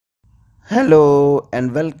Hello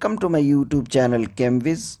and welcome to my YouTube channel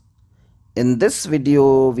ChemWis. In this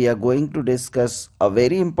video, we are going to discuss a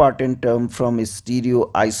very important term from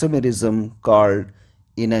isomerism called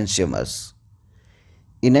enantiomers.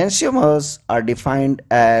 Enantiomers are defined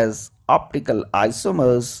as optical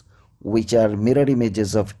isomers which are mirror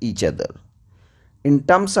images of each other. In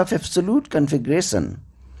terms of absolute configuration,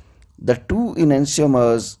 the two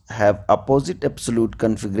enantiomers have opposite absolute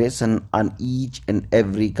configuration on each and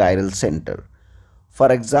every chiral center.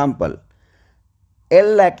 For example,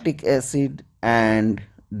 L-lactic acid and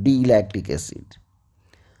D-lactic acid.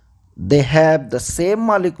 They have the same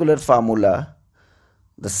molecular formula,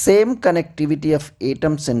 the same connectivity of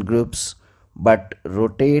atoms and groups, but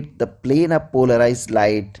rotate the plane of polarized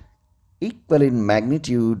light equal in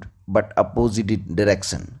magnitude but opposite in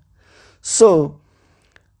direction. So,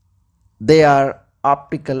 they are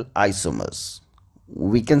optical isomers.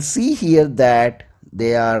 We can see here that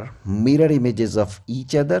they are mirror images of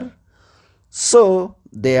each other. So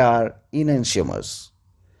they are enantiomers.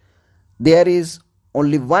 There is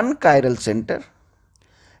only one chiral center.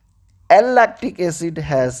 L-lactic acid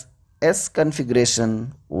has S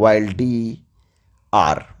configuration while D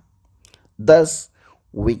R. Thus,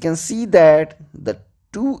 we can see that the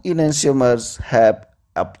two enantiomers have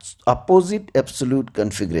opposite absolute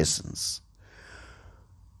configurations.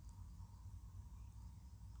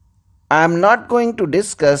 I am not going to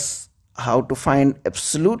discuss how to find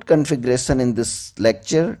absolute configuration in this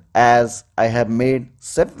lecture, as I have made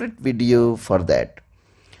separate video for that.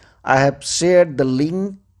 I have shared the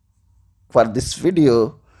link for this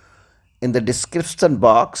video in the description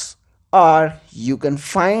box, or you can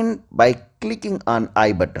find by clicking on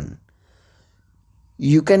I button.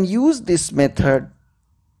 You can use this method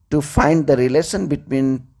to find the relation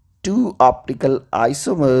between two optical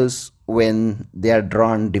isomers when they are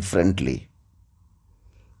drawn differently.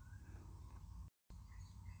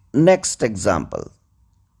 Next example,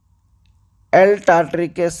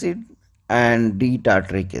 L-tartaric acid and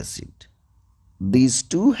D-tartaric acid. These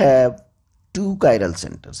two have two chiral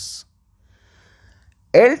centers.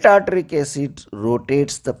 L-tartaric acid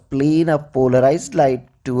rotates the plane of polarized light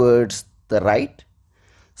towards the right,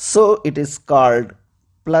 so it is called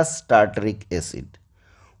plus tartaric acid,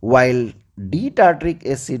 while D-tartaric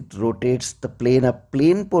acid rotates the plane of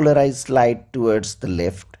plane polarized light towards the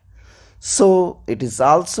left, so it is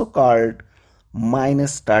also called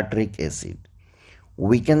minus tartaric acid.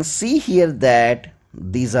 We can see here that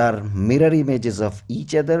these are mirror images of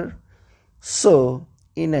each other, so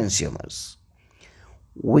enantiomers.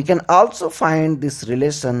 We can also find this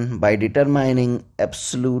relation by determining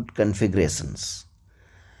absolute configurations.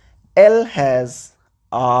 L has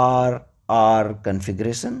R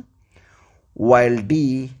configuration while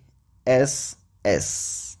D S.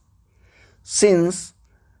 Since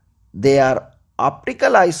they are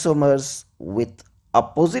optical isomers with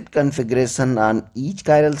opposite configuration on each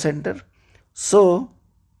chiral center, so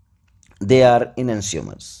they are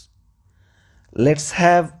enantiomers. Let's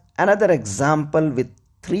have another example with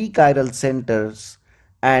three chiral centers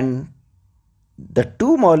and the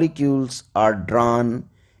two molecules are drawn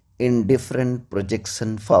in different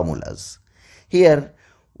projection formulas. Here,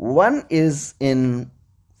 one is in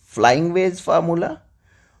flying wedge formula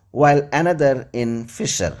while another in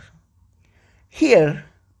Fisher. Here,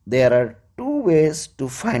 there are two ways to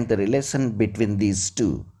find the relation between these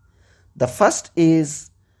two. The first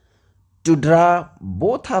is to draw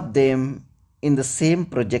both of them in the same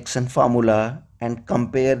projection formula and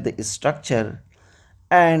compare the structure,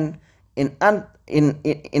 and in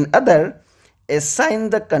other,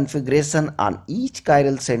 assign the configuration on each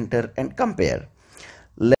chiral center and compare.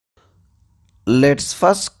 Let's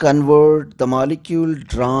first convert the molecule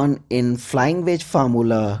drawn in flying wedge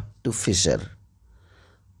formula to Fisher.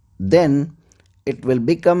 Then it will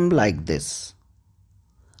become like this.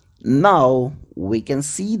 Now we can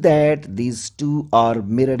see that these two are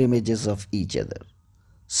mirror images of each other.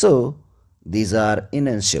 So these are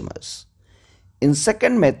enantiomers. In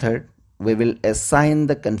second method, we will assign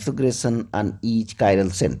the configuration on each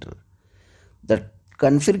chiral center. The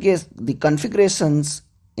configurations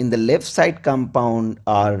in the left side compound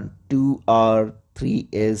are 2R,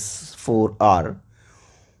 3S, 4R,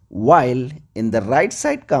 while in the right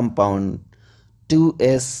side compound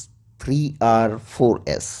 2S, 3R,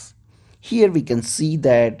 4S. Here we can see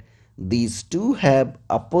that these two have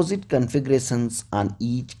opposite configurations on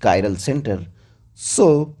each chiral center,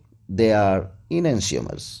 so they are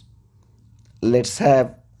enantiomers. Let's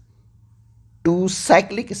have two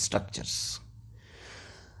cyclic structures.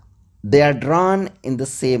 They are drawn in the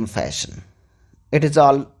same fashion. It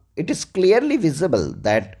is clearly visible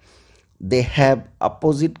that they have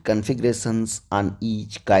opposite configurations on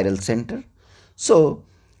each chiral center, so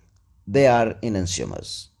they are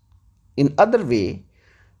enantiomers. In other way,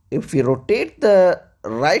 if we rotate the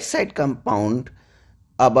right side compound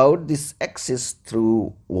about this axis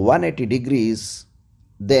through 180 degrees,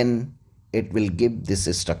 then it will give this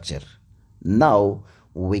structure. Now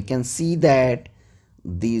we can see that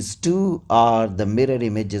these two are the mirror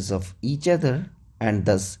images of each other and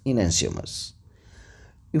thus enantiomers.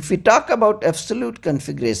 If we talk about absolute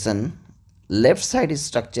configuration, left side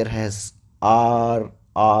structure has R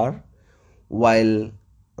R while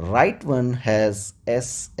right one has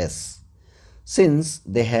SS. Since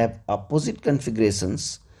they have opposite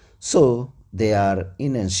configurations, so they are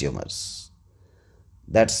enantiomers.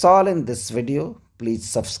 That's all in this video. Please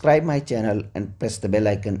subscribe my channel and press the bell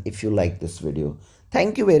icon if you like this video.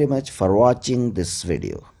 Thank you very much for watching this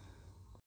video.